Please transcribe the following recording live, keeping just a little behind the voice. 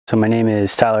So my name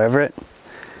is Tyler Everett.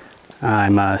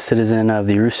 I'm a citizen of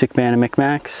the Aroostook Band of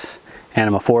Micmacs, and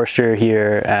I'm a forester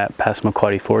here at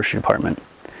Passamaquoddy Forestry Department.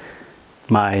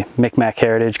 My Micmac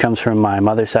heritage comes from my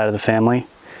mother's side of the family.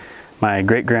 My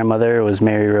great-grandmother was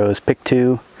Mary Rose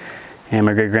Pictou, and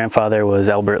my great-grandfather was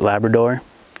Everett Labrador,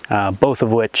 both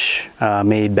of which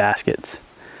made baskets.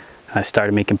 I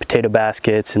started making potato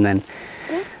baskets, and then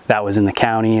that was in the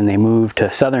county, and they moved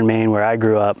to southern Maine where I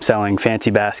grew up selling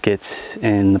fancy baskets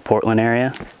in the Portland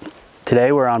area.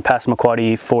 Today we're on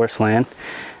Passamaquoddy forest land.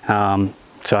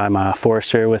 So I'm a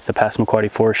forester with the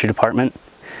Passamaquoddy Forestry Department.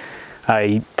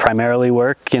 I primarily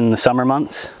work in the summer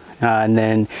months, and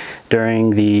then during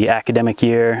the academic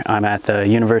year I'm at the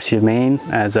University of Maine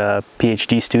as a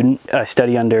PhD student. I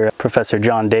study under Professor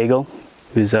John Daigle,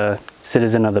 who's a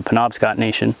citizen of the Penobscot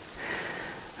Nation.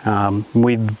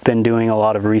 We've been doing a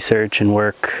lot of research and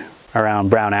work around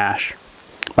brown ash.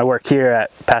 My work here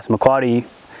at Passamaquoddy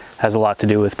has a lot to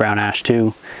do with brown ash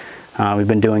too. We've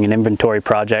been doing an inventory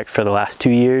project for the last 2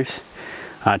 years,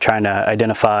 trying to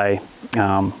identify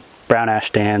brown ash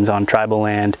stands on tribal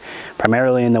land,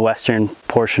 primarily in the western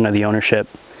portion of the ownership.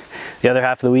 The other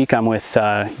half of the week I'm with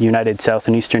United South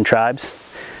and Eastern Tribes.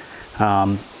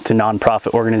 It's a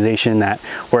nonprofit organization that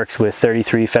works with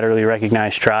 33 federally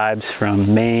recognized tribes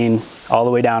from Maine all the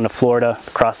way down to Florida,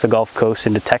 across the Gulf Coast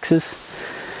into Texas.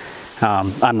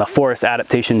 I'm the Forest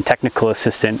Adaptation Technical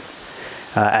Assistant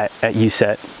at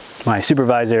USET. My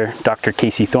supervisor, Dr.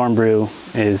 Casey Thornbrew,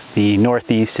 is the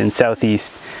Northeast and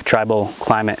Southeast Tribal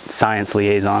Climate Science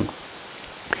Liaison.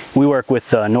 We work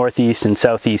with the Northeast and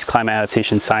Southeast Climate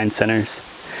Adaptation Science Centers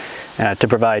to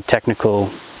provide technical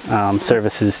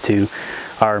services to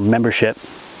our membership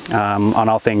on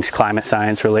all things climate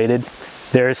science related.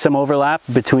 There is some overlap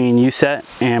between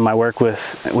USET and my work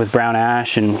with brown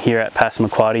ash, and here at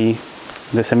Passamaquoddy,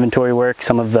 this inventory work,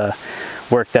 some of the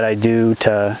work that I do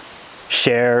to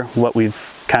share what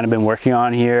we've kind of been working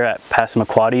on here at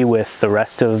Passamaquoddy with the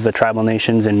rest of the tribal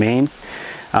nations in Maine,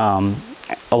 a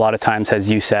lot of times has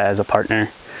USET as a partner,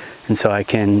 and so I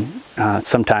can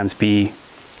sometimes be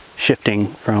shifting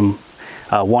from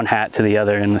one hat to the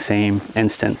other in the same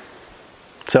instant.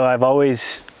 So I've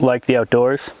always liked the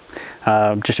outdoors.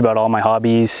 Just about all my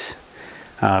hobbies,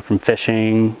 from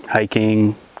fishing,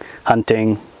 hiking,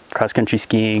 hunting, cross-country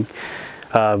skiing,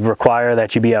 require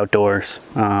that you be outdoors.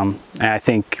 And I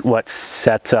think what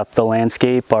sets up the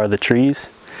landscape are the trees.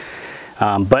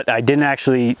 But I didn't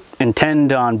actually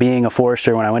intend on being a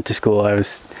forester when I went to school. I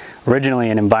was originally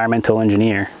an environmental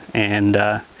engineer, and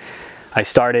I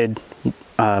started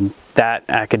that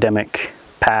academic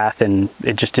path, and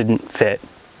it just didn't fit.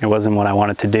 It wasn't what I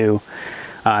wanted to do.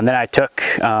 And then I took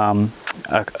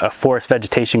a forest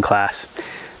vegetation class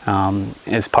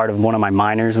as part of one of my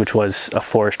minors, which was a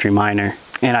forestry minor.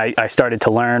 And I started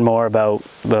to learn more about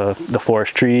the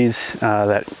forest trees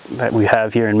that we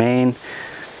have here in Maine.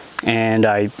 And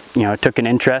I took an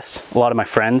interest. A lot of my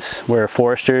friends were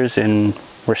foresters and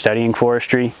were studying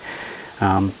forestry.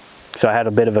 So I had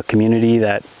a bit of a community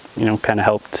that kind of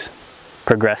helped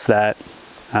progress that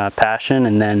passion.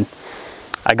 And then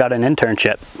I got an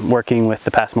internship working with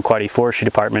the Passamaquoddy Forestry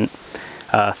Department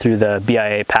through the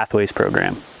BIA Pathways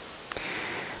program.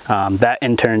 That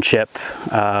internship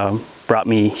brought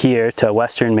me here to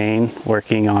Western Maine,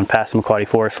 working on Passamaquoddy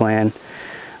forest land.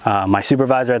 My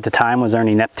supervisor at the time was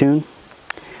Ernie Neptune.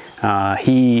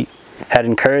 He had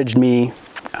encouraged me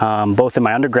both in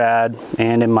my undergrad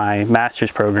and in my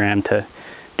master's program to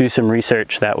do some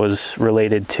research that was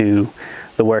related to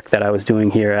the work that I was doing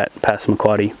here at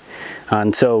Passamaquoddy.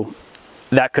 And so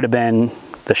that could have been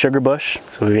the sugar bush.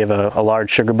 So we have a large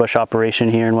sugar bush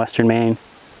operation here in Western Maine.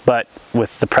 But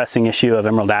with the pressing issue of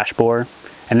emerald ash borer,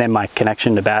 and then my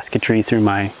connection to basketry through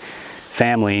my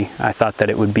family, I thought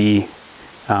that it would be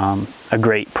a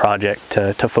great project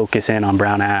to focus in on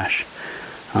brown ash.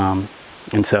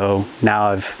 And so now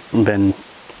I've been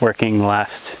working the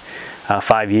last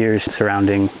 5 years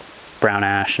surrounding brown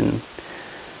ash and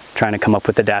trying to come up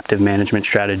with adaptive management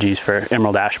strategies for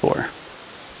emerald ash borer.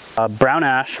 Brown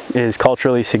ash is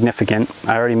culturally significant.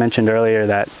 I already mentioned earlier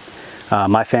that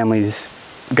my family's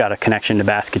got a connection to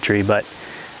basketry, but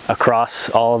across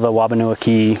all of the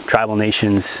Wabanaki tribal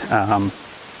nations,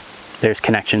 there's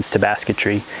connections to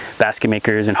basketry. Basket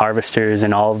makers and harvesters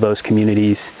in all of those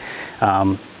communities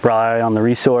rely on the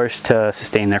resource to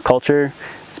sustain their culture.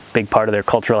 It's a big part of their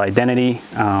cultural identity.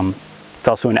 It's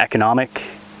also an economic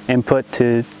input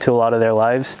to a lot of their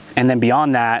lives. And then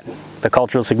beyond that, the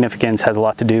cultural significance has a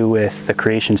lot to do with the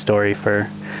creation story for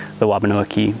the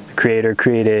Wabanaki. The creator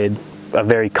created a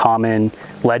very common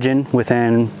legend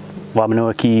within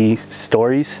Wabanaki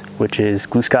stories, which is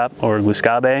gluskap or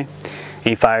gluskabe.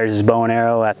 He fires his bow and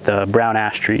arrow at the brown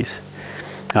ash trees.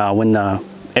 When the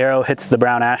arrow hits the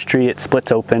brown ash tree, it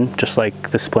splits open, just like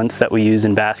the splints that we use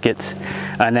in baskets,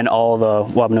 and then all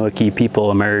the Wabanaki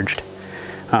people emerged.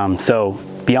 So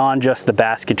beyond just the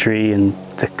basketry and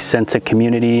the sense of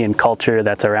community and culture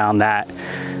that's around that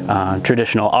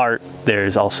traditional art,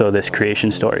 there's also this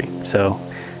creation story. So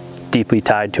deeply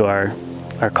tied to our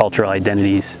cultural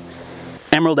identities.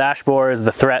 Emerald ash borer is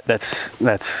the threat that's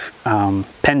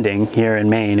pending here in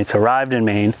Maine. It's arrived in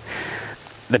Maine.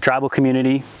 The tribal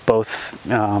community, both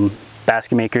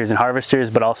basket makers and harvesters,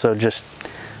 but also just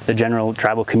the general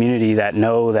tribal community that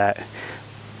know that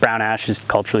brown ash is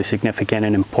culturally significant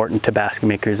and important to basket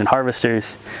makers and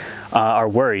harvesters, are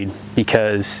worried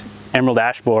because emerald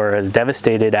ash borer has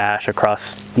devastated ash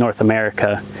across North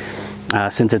America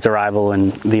since its arrival in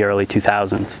the early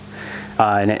 2000s.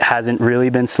 And it hasn't really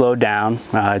been slowed down.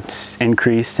 It's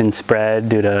increased in spread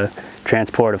due to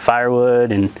transport of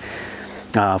firewood and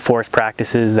forest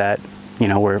practices that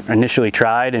were initially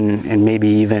tried and maybe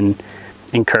even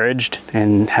encouraged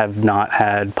and have not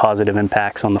had positive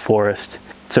impacts on the forest.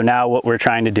 So now what we're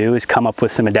trying to do is come up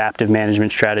with some adaptive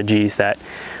management strategies that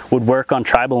would work on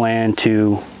tribal land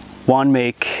to, one,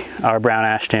 make our brown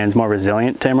ash stands more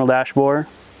resilient to emerald ash borer,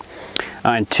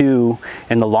 and two,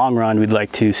 in the long run, we'd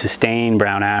like to sustain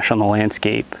brown ash on the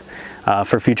landscape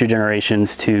for future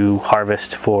generations to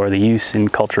harvest for the use in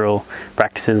cultural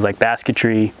practices like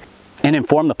basketry, and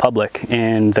inform the public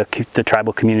and the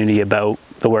tribal community about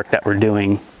the work that we're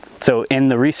doing. So in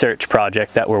the research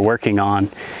project that we're working on,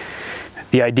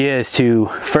 the idea is to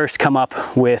first come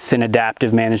up with an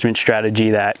adaptive management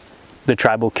strategy that the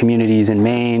tribal communities in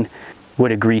Maine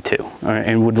would agree to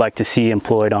and would like to see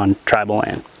employed on tribal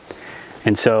land.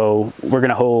 And so we're going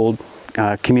to hold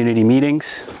community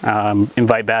meetings,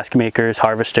 invite basket makers,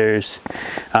 harvesters,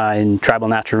 and tribal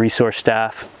natural resource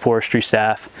staff, forestry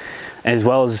staff, as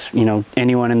well as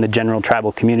anyone in the general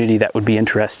tribal community that would be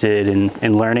interested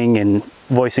in learning and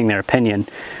voicing their opinion.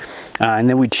 And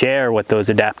then we'd share what those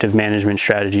adaptive management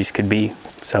strategies could be.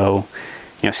 So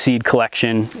seed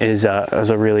collection is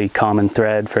a really common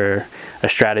thread for a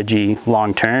strategy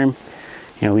long term.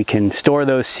 We can store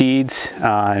those seeds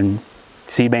in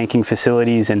seed banking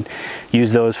facilities and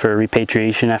use those for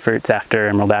repatriation efforts after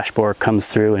emerald ash borer comes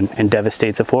through and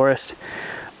devastates a forest.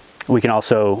 We can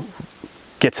also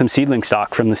get some seedling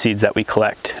stock from the seeds that we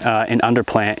collect and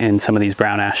underplant in some of these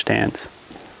brown ash stands.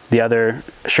 The other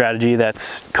strategy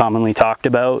that's commonly talked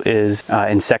about is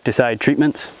insecticide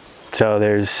treatments. So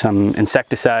there's some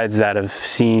insecticides that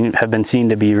have been seen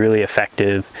to be really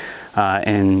effective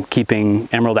in keeping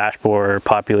emerald ash borer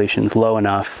populations low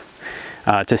enough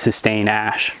to sustain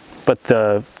ash. But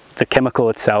the chemical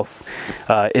itself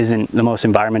isn't the most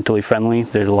environmentally friendly.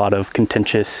 There's a lot of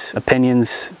contentious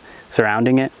opinions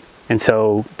surrounding it. And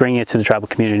so bringing it to the tribal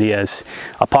community as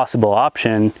a possible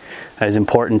option is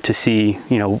important to see,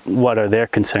 what are their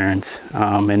concerns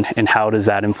and how does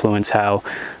that influence how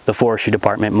the forestry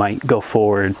department might go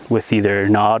forward with either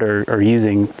not or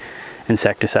using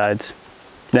insecticides.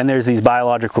 Then there's these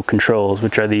biological controls,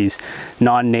 which are these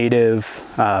non-native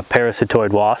parasitoid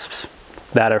wasps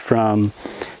that are from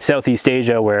Southeast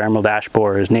Asia, where emerald ash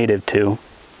borer is native to.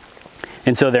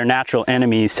 And so they're natural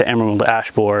enemies to emerald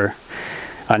ash borer.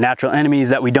 Natural enemies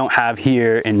that we don't have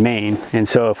here in Maine. And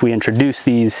so if we introduce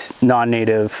these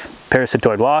non-native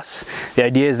parasitoid wasps, the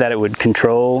idea is that it would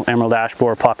control emerald ash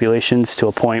borer populations to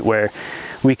a point where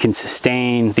we can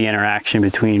sustain the interaction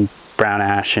between brown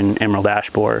ash and emerald ash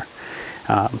borer.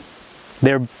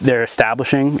 They're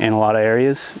establishing in a lot of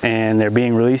areas, and they're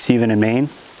being released even in Maine.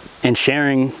 And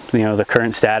sharing, the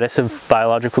current status of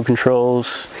biological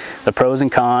controls, the pros and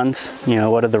cons,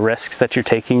 what are the risks that you're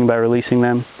taking by releasing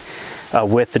them,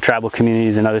 with the tribal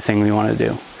communities, another thing we want to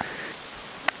do.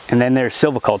 And then there's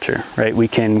silviculture, right? We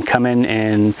can come in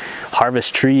and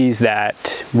harvest trees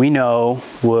that we know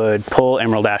would pull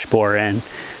emerald ash borer in,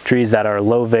 trees that are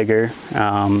low vigor,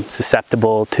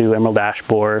 susceptible to emerald ash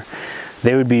borer.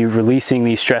 They would be releasing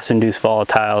these stress-induced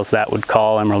volatiles that would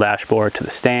call emerald ash borer to the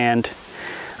stand.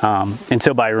 And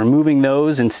so by removing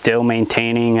those and still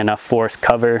maintaining enough forest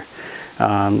cover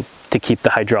to keep the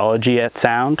hydrology at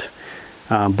sound,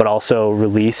 but also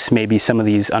release maybe some of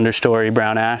these understory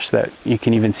brown ash that you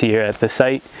can even see here at the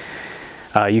site.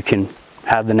 You can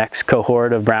have the next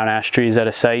cohort of brown ash trees at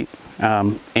a site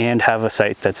and have a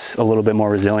site that's a little bit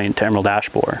more resilient to emerald ash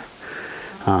borer.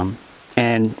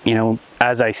 And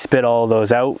as I spit all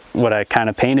those out, what I kind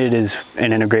of painted is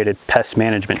an integrated pest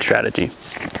management strategy.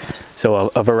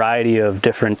 So a variety of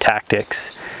different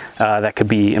tactics that could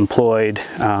be employed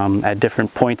at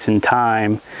different points in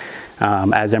time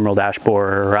as emerald ash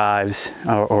borer arrives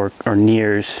or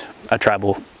nears a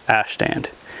tribal ash stand.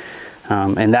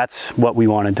 And that's what we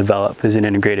want to develop, is an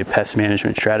integrated pest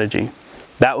management strategy.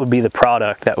 That would be the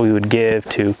product that we would give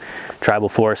to tribal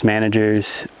forest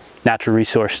managers, natural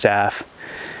resource staff,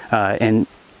 and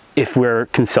if we're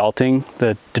consulting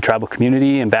the tribal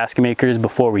community and basket makers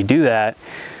before we do that,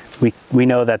 we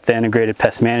know that the integrated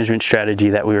pest management strategy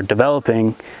that we were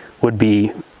developing would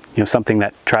be something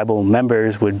that tribal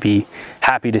members would be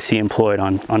happy to see employed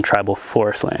on tribal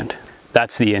forest land.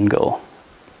 That's the end goal.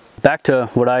 Back to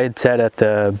what I had said at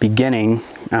the beginning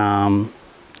and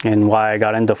why I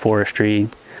got into forestry.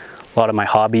 A lot of my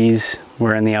hobbies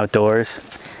were in the outdoors.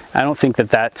 I don't think that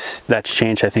that's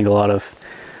changed. I think a lot of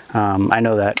I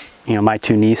know that my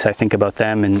two nieces, I think about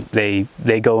them, and they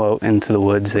go out into the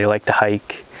woods. They like to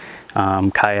hike,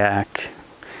 kayak,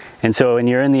 and so when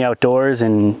you're in the outdoors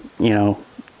and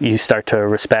you start to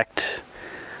respect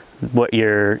what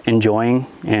you're enjoying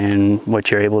and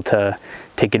what you're able to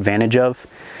take advantage of.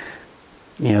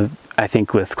 I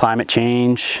think with climate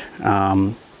change,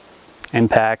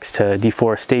 impacts to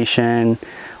deforestation,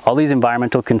 all these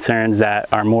environmental concerns that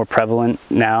are more prevalent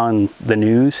now in the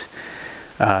news,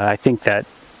 I think that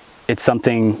it's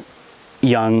something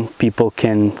young people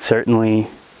can certainly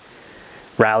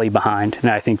rally behind, and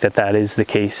I think that that is the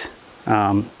case.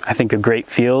 I think a great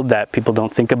field that people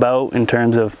don't think about in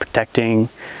terms of protecting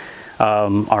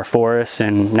our forests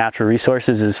and natural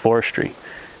resources is forestry.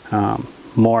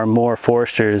 More and more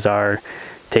foresters are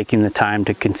taking the time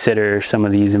to consider some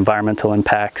of these environmental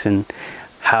impacts and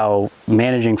how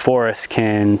managing forests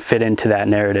can fit into that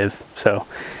narrative. So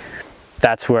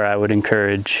that's where I would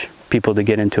encourage people to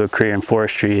get into a career in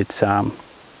forestry. It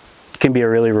can be a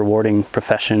really rewarding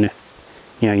profession if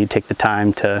you take the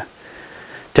time to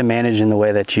manage in the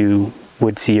way that you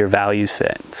would see your values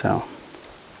fit. So,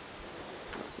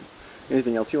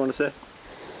 anything else you want to say?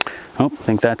 Oh, I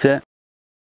think that's it.